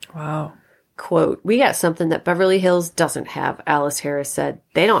 Wow. Quote, "We got something that Beverly Hills doesn't have," Alice Harris said.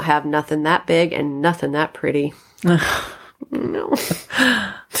 "They don't have nothing that big and nothing that pretty." No.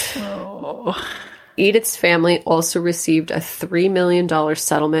 Oh. Edith's family also received a $3 million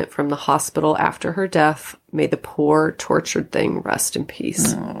settlement from the hospital after her death. May the poor, tortured thing rest in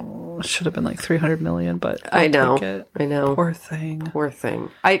peace. Oh, it should have been like 300 million, but I know. take it. I know. Poor thing. Poor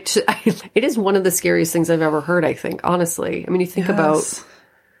thing. It is one of the scariest things I've ever heard, I think, honestly. I mean, you think about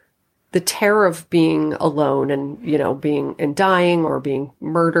the terror of being alone and, you know, being and dying or being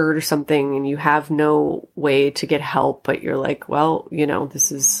murdered or something, and you have no way to get help, but you're like, well, you know,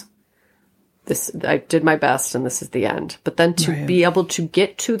 this, I did my best and this is the end. But then to be able to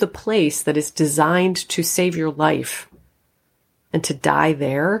get to the place that is designed to save your life and to die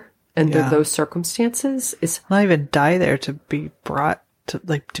there under those circumstances is not even die there, to be brought to,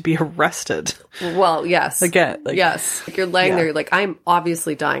 like, to be arrested. Well, yes. Again. Like, yes. Like, you're laying there, you're like, I'm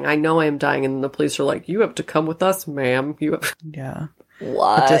obviously dying. I know I am dying. And the police are like, you have to come with us, ma'am. You have... Yeah.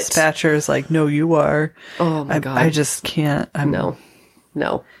 What? The dispatcher is like, no, you are. Oh my God. I just can't. No.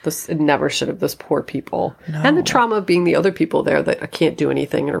 It never should have. Those poor people. No. And the trauma of being the other people there that I can't do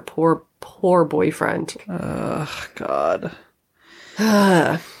anything. And her poor boyfriend. Oh, God.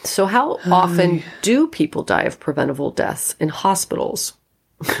 So how often do people die of preventable deaths in hospitals?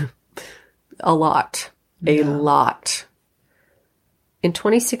 A lot. A lot. In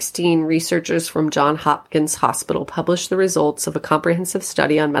 2016, researchers from Johns Hopkins Hospital published the results of a comprehensive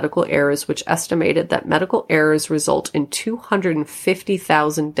study on medical errors, which estimated that medical errors result in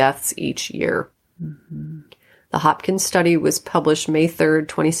 250,000 deaths each year. Mm-hmm. The Hopkins study was published May 3rd,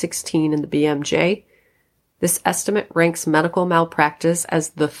 2016 in the BMJ. This estimate ranks medical malpractice as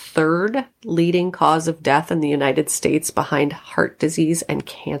the third leading cause of death in the United States behind heart disease and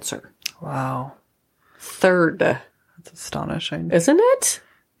cancer. Wow. Third. That's astonishing. Isn't it?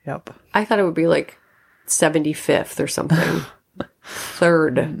 Yep. I thought it would be like 75th or something.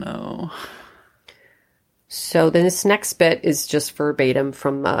 Third. No. So then this next bit is just verbatim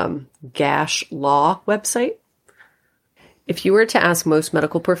from Gash Law website. If you were to ask most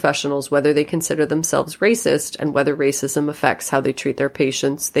medical professionals whether they consider themselves racist and whether racism affects how they treat their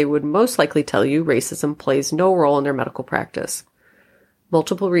patients, they would most likely tell you racism plays no role in their medical practice.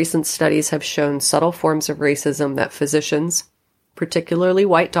 Multiple recent studies have shown subtle forms of racism that physicians, particularly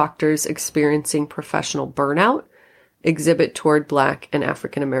white doctors experiencing professional burnout, exhibit toward Black and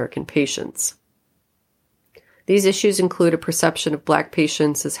African American patients. These issues include a perception of Black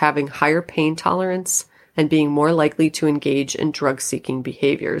patients as having higher pain tolerance and being more likely to engage in drug-seeking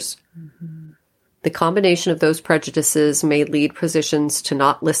behaviors. Mm-hmm. The combination of those prejudices may lead physicians to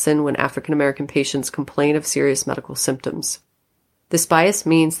not listen when African American patients complain of serious medical symptoms. This bias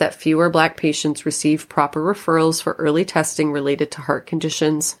means that fewer Black patients receive proper referrals for early testing related to heart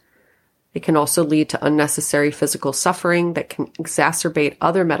conditions. It can also lead to unnecessary physical suffering that can exacerbate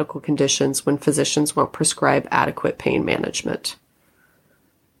other medical conditions when physicians won't prescribe adequate pain management.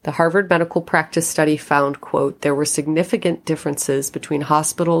 The Harvard Medical Practice Study found, quote, there were significant differences between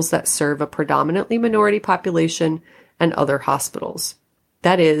hospitals that serve a predominantly minority population and other hospitals.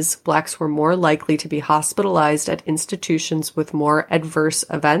 That is, Blacks were more likely to be hospitalized at institutions with more adverse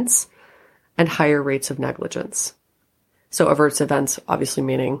events and higher rates of negligence. So adverse events, obviously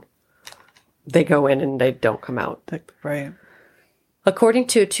meaning they go in and they don't come out. Right. According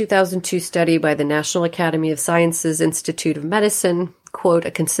to a 2002 study by the National Academy of Sciences Institute of Medicine, quote,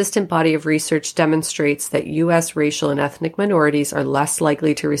 a consistent body of research demonstrates that U.S. racial and ethnic minorities are less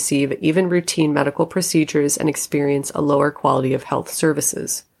likely to receive even routine medical procedures and experience a lower quality of health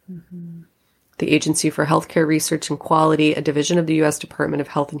services. Mm-hmm. The Agency for Healthcare Research and Quality, a division of the U.S. Department of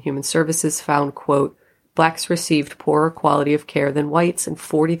Health and Human Services, found, quote, Blacks received poorer quality of care than whites in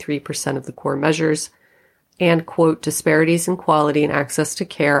 43% of the core measures, and, quote, disparities in quality and access to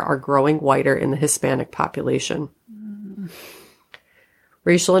care are growing wider in the Hispanic population. Mm.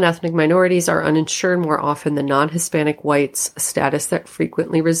 Racial and ethnic minorities are uninsured more often than non-Hispanic whites, a status that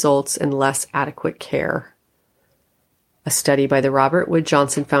frequently results in less adequate care. A study by the Robert Wood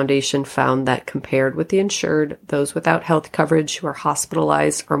Johnson Foundation found that compared with the insured, those without health coverage who are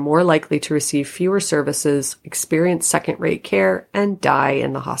hospitalized are more likely to receive fewer services, experience second-rate care, and die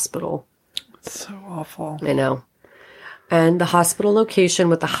in the hospital. It's so awful. I know. And the hospital location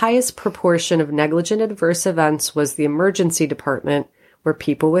with the highest proportion of negligent adverse events was the emergency department, where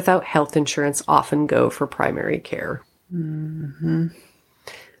people without health insurance often go for primary care. Mm-hmm.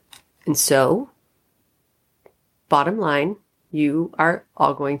 And so, bottom line, you are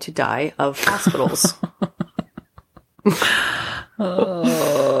all going to die of hospitals.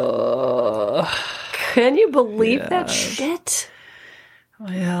 Can you believe that shit?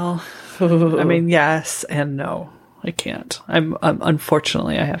 Well, I mean, yes and no. I can't. I'm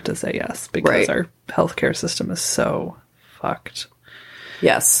unfortunately, I have to say yes, because our healthcare system is so fucked.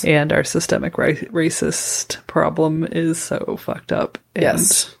 Yes. And our systemic racist problem is so fucked up. And,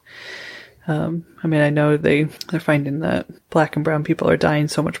 yes. I mean, I know they're finding that Black and brown people are dying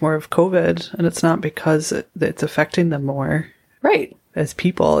so much more of COVID, and it's not because it's affecting them more. Right. As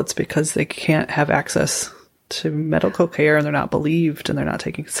people, it's because they can't have access to medical care, and they're not believed, and they're not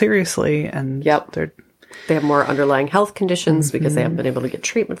taken seriously, and they have more underlying health conditions because they haven't been able to get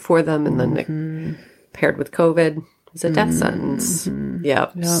treatment for them, and then paired with COVID, it's a death sentence.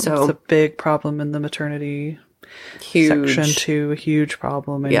 Yep. So it's a big problem in the maternity section too. A huge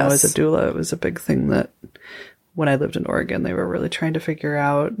problem. I know as a doula, it was a big thing that when I lived in Oregon, they were really trying to figure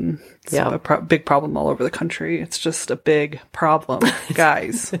out. And it's a big problem all over the country. It's just a big problem,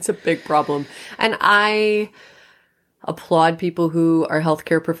 guys. It's a big problem. And I applaud people who are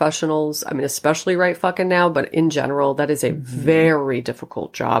healthcare professionals. I mean, especially right fucking now, but in general, that is a very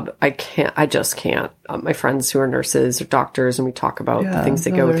difficult job. I just can't. My friends who are nurses or doctors, and we talk about the things they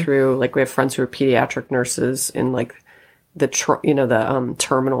go through. Like, we have friends who are pediatric nurses in like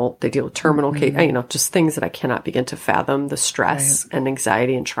terminal, they deal with terminal case, just things that I cannot begin to fathom the stress and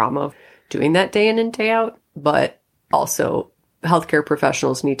anxiety and trauma of doing that day in and day out. But also, healthcare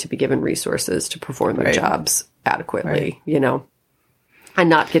professionals need to be given resources to perform their jobs adequately, and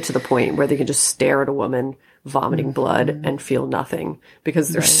not get to the point where they can just stare at a woman vomiting blood and feel nothing because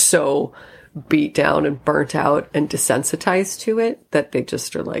they're so beat down and burnt out and desensitized to it that they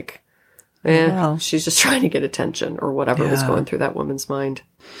just are like, she's just trying to get attention or whatever was going through that woman's mind.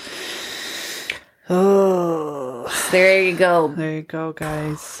 Oh, there you go. There you go,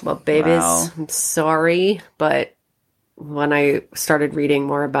 guys. Well, babies, I'm sorry, but when I started reading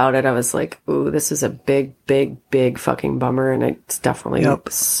more about it, I was like, ooh, this is a big, big, big fucking bummer. And it's definitely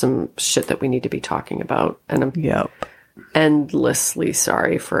some shit that we need to be talking about. And I'm endlessly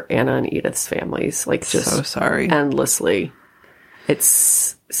sorry for Anna and Edith's families. Like, just so sorry. Endlessly.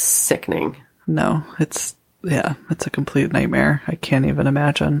 It's sickening. No, it's a complete nightmare. I can't even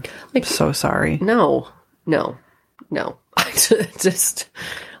imagine. Like, I'm so sorry. No.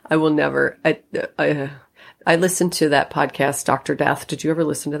 I will never. I listened to that podcast, Dr. Death. Did you ever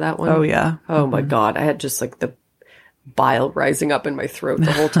listen to that one? Oh, yeah. Oh, my God. I had just like the bile rising up in my throat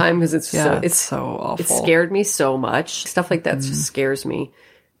the whole time because it's so awful. It scared me so much. Stuff like that just scares me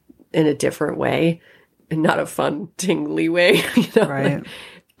in a different way and not a fun, tingly way. Right.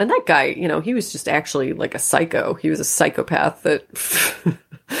 And that guy, he was just actually like a psycho. He was a psychopath that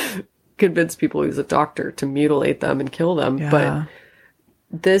convinced people he was a doctor to mutilate them and kill them. Yeah. But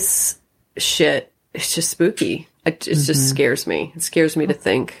this shit, it's just spooky. It just scares me. It scares me to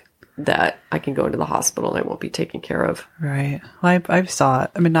think that I can go into the hospital and I won't be taken care of. Right. Well, I saw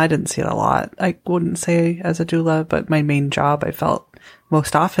it. I mean, I didn't see it a lot. I wouldn't say as a doula, but my main job, I felt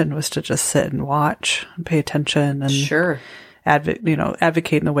most often, was to just sit and watch and pay attention and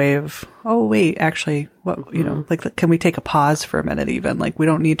advocate in the way of, oh, wait, actually, what, like, can we take a pause for a minute even? Like, we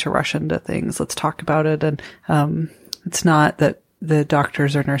don't need to rush into things. Let's talk about it. And it's not that the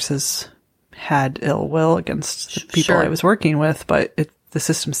doctors or nurses had ill will against the people I was working with, but the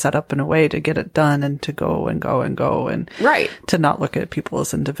system's set up in a way to get it done and to go and go and go and to not look at people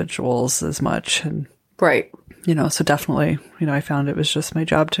as individuals as much. And so definitely, I found it was just my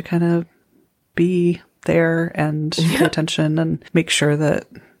job to kind of be there and pay attention and make sure that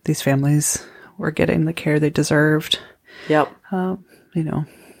these families were getting the care they deserved. Yep.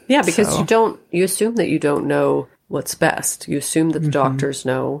 Yeah, because you assume that you don't know what's best. You assume that the doctors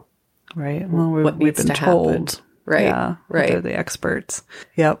know. Right. Well, what we've been told. Happen. Right. Yeah. Right. They're the experts.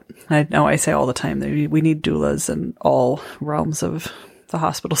 Yep. I know I say all the time that we need doulas in all realms of the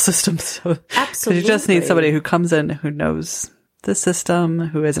hospital system. So absolutely. You just need somebody who comes in who knows the system,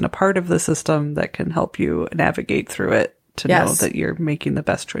 who isn't a part of the system, that can help you navigate through it to know that you're making the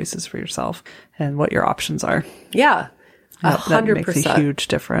best choices for yourself and what your options are. Yeah. 100%. That makes a huge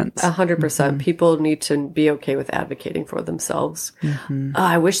difference. 100%. People need to be okay with advocating for themselves.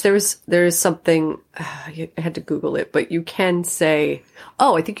 I wish there is something, I had to Google it, but you can say,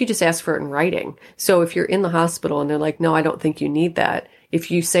 I think you just ask for it in writing. So if you're in the hospital and they're like, no, I don't think you need that.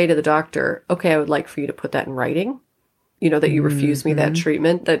 If you say to the doctor, okay, I would like for you to put that in writing, that you refuse me that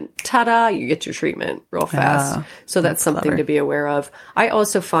treatment, then ta-da, you get your treatment real fast. Yeah, so that's something clever. to be aware of. I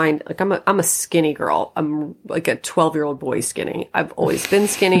also find, like, I'm a skinny girl. I'm like a 12-year-old boy skinny. I've always been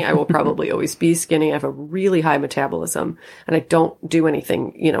skinny. I will probably always be skinny. I have a really high metabolism, and I don't do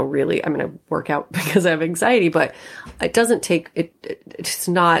anything, really. I mean, I work out because I have anxiety, but it doesn't take, it's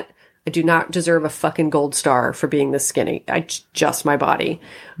not, I do not deserve a fucking gold star for being this skinny. Just my body.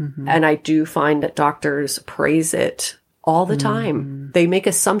 And I do find that doctors praise it all the time. They make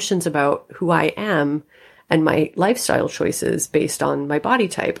assumptions about who I am and my lifestyle choices based on my body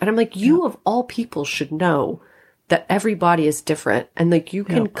type. And I'm like, you of all people should know that every body is different. And like, you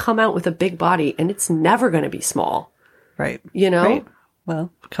can come out with a big body and it's never going to be small. Right. Right.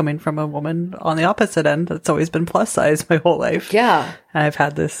 Well, coming from a woman on the opposite end, that's always been plus size my whole life. Yeah. And I've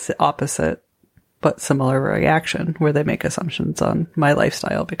had this opposite but similar reaction where they make assumptions on my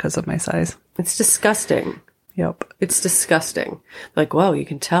lifestyle because of my size. It's disgusting. Yep. It's disgusting. Like, whoa, you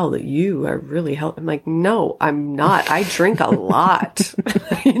can tell that you are really healthy. I'm like, no, I'm not. I drink a lot,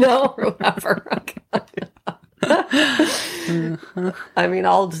 or whatever. I mean,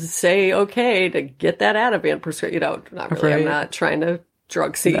 I'll just say, okay, to get that Ativan prescription, not really. Right. I'm not trying to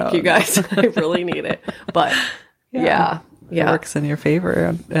drug seek you guys. I really need it. But yeah. It works in your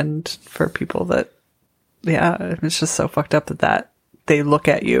favor. And for people that, it's just so fucked up that they look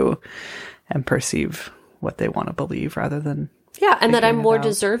at you and perceive what they want to believe rather than. Yeah. And that I'm more out.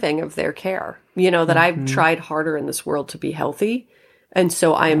 deserving of their care, that I've tried harder in this world to be healthy. And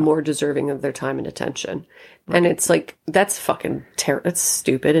so I am more deserving of their time and attention. Right. And it's like, that's fucking that's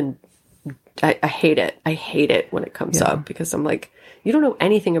stupid. And I hate it. I hate it when it comes up because I'm like, you don't know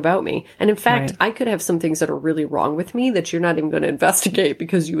anything about me. And in fact, I could have some things that are really wrong with me that you're not even going to investigate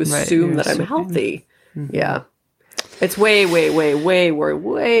because you assume that I'm healthy. Yeah. It's way, way, way, way,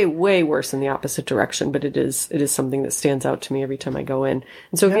 way, way worse in the opposite direction. But it is something that stands out to me every time I go in.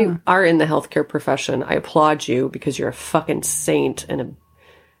 And so if you are in the healthcare profession, I applaud you because you're a fucking saint and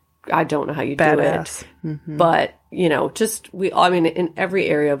I don't know how you Badass. do it. But, in every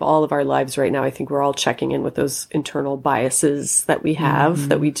area of all of our lives right now, I think we're all checking in with those internal biases that we have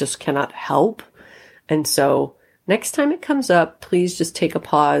that we just cannot help. And so next time it comes up, please just take a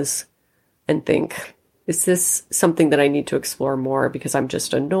pause and think, is this something that I need to explore more because I'm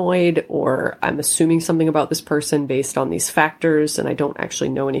just annoyed or I'm assuming something about this person based on these factors and I don't actually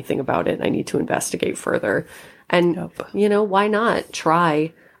know anything about it and I need to investigate further. And, why not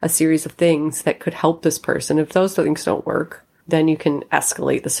try a series of things that could help this person? If those things don't work, then you can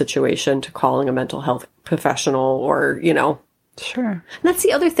escalate the situation to calling a mental health professional or, Sure. And that's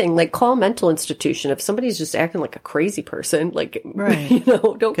the other thing, like call a mental institution. If somebody's just acting like a crazy person, like,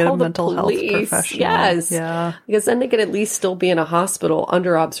 don't Get call a the mental health police. professional. Yes. Yeah. Because then they could at least still be in a hospital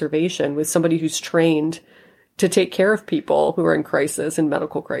under observation with somebody who's trained to take care of people who are in crisis and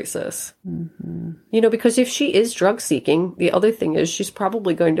medical crisis. Because if she is drug seeking, the other thing is she's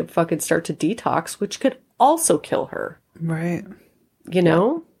probably going to fucking start to detox, which could also kill her. Right.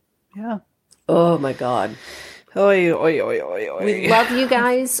 Yeah. Oh my God. Oy, oy, oy, oy, oy. We love you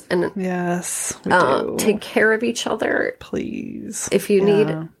guys and yes, we do. take care of each other. Please. If you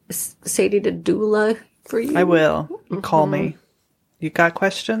need Sadie to doula for you. I will. Call me. You got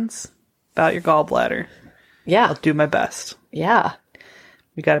questions about your gallbladder? Yeah. I'll do my best. Yeah.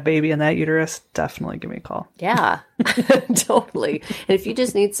 You got a baby in that uterus? Definitely give me a call. Yeah, totally. And if you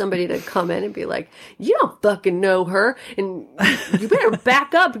just need somebody to come in and be like, you don't fucking know her, and you better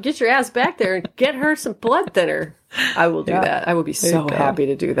back up and get your ass back there and get her some blood thinner, I will do that. I will be so happy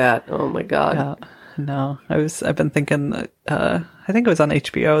to do that. Oh my God. Yeah. No, I've been thinking, I think it was on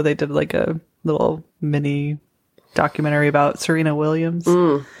HBO. They did like a little mini documentary about Serena Williams.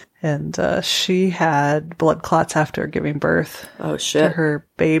 And she had blood clots after giving birth to her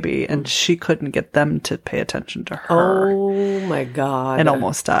baby, and she couldn't get them to pay attention to her. Oh, my God. And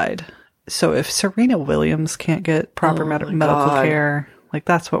almost died. So if Serena Williams can't get proper medical care, like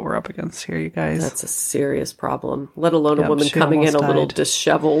that's what we're up against here, you guys. That's a serious problem, let alone a woman coming in a little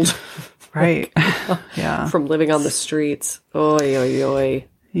disheveled. Right. Yeah. From living on the streets. Oy, oy, oy.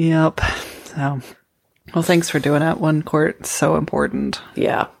 Yep. So, well, thanks for doing that one, Court. It's so important.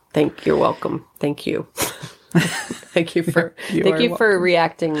 Yeah. You're welcome. Thank you. Thank you for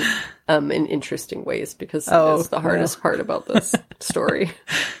reacting in interesting ways because that's the hardest part about this story.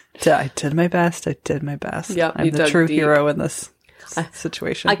 I did my best. Yeah, I'm the true hero in this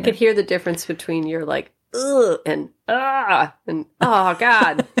situation. I could hear the difference between your like ugh and ah and oh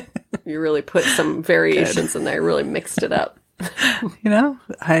God. You really put some variations in there. Really mixed it up. I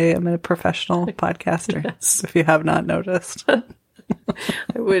am a professional podcaster. Yes. If you have not noticed.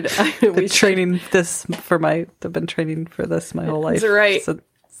 I would. I've been training for this my whole life. That's right.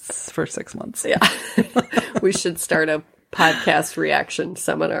 For 6 months. Yeah. We should start a podcast reaction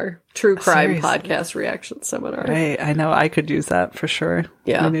seminar. True crime podcast reaction seminar. Right. I know I could use that for sure.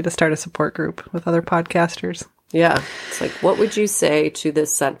 Yeah. We need to start a support group with other podcasters. Yeah. It's like, what would you say to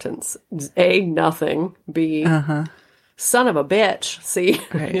this sentence? A, nothing. B, son of a bitch. C.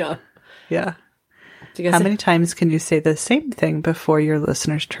 Right. Yeah. Yeah. How many times can you say the same thing before your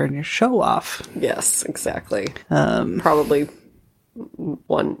listeners turn your show off? Yes, exactly. Probably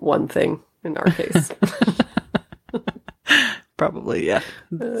one thing in our case. Probably, yeah.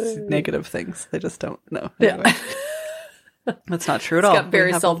 Negative things. They just don't know. Anyway. Yeah. That's not true at all. It's got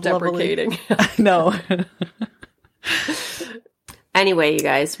very self-deprecating. I know. Anyway, you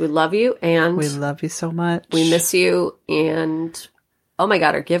guys, we love you, and we love you so much. We miss you, and oh my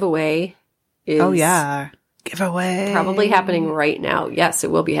God, our giveaway is giveaway probably happening right now. Yes, it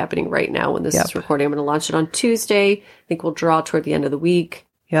will be happening right now when this is recording. I'm going to launch it on Tuesday. I think we'll draw toward the end of the week.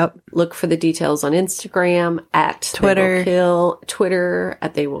 Yep. Look for the details on Instagram at Twitter. They Will Kill, Twitter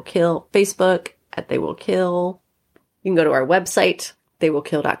at They Will Kill, Facebook at They Will Kill. You can go to our website,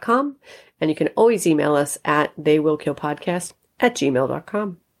 theywillkill.com, and you can always email us at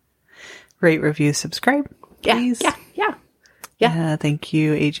theywillkillpodcast@gmail.com. Rate, review, subscribe, please. Yeah. Thank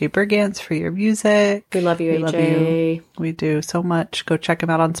you, AJ Bergantz, for your music. We love you, AJ. Love you. We do so much. Go check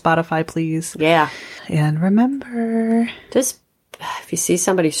him out on Spotify, please. Yeah. And remember, just if you see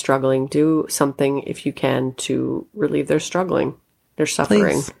somebody struggling, do something if you can to relieve their suffering.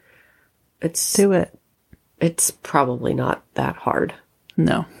 Please. Do it. It's probably not that hard.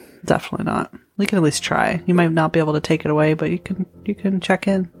 No, definitely not. We can at least try. You might not be able to take it away, but you can check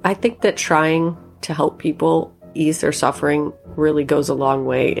in. I think that trying to help people ease their suffering really goes a long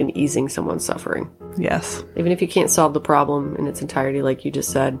way in easing someone's suffering. Yes. Even if you can't solve the problem in its entirety, like you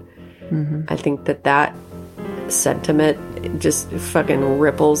just said, I think that sentiment just fucking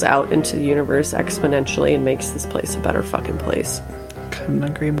ripples out into the universe exponentially and makes this place a better fucking place. Couldn't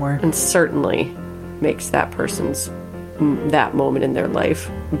agree more. And certainly makes that that moment in their life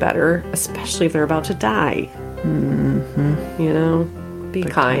better, especially if they're about to die. Mm-hmm. You know? Be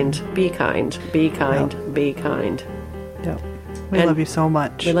kind. Be kind. Be kind. Yep. Be kind. Yep. We love you so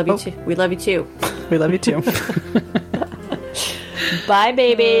much. We love you too. We love you too. We love you too. Bye,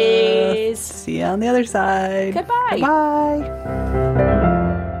 babies. See you on the other side. Goodbye. Bye.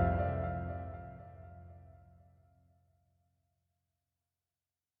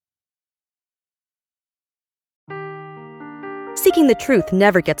 Seeking the truth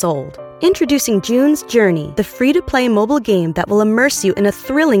never gets old. Introducing June's Journey, the free-to-play mobile game that will immerse you in a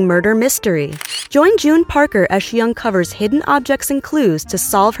thrilling murder mystery. Join June Parker as she uncovers hidden objects and clues to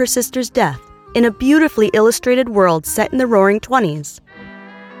solve her sister's death in a beautifully illustrated world set in the Roaring '20s.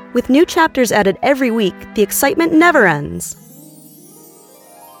 With new chapters added every week, the excitement never ends.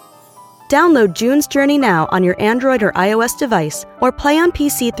 Download June's Journey now on your Android or iOS device, or play on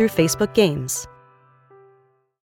PC through Facebook Games.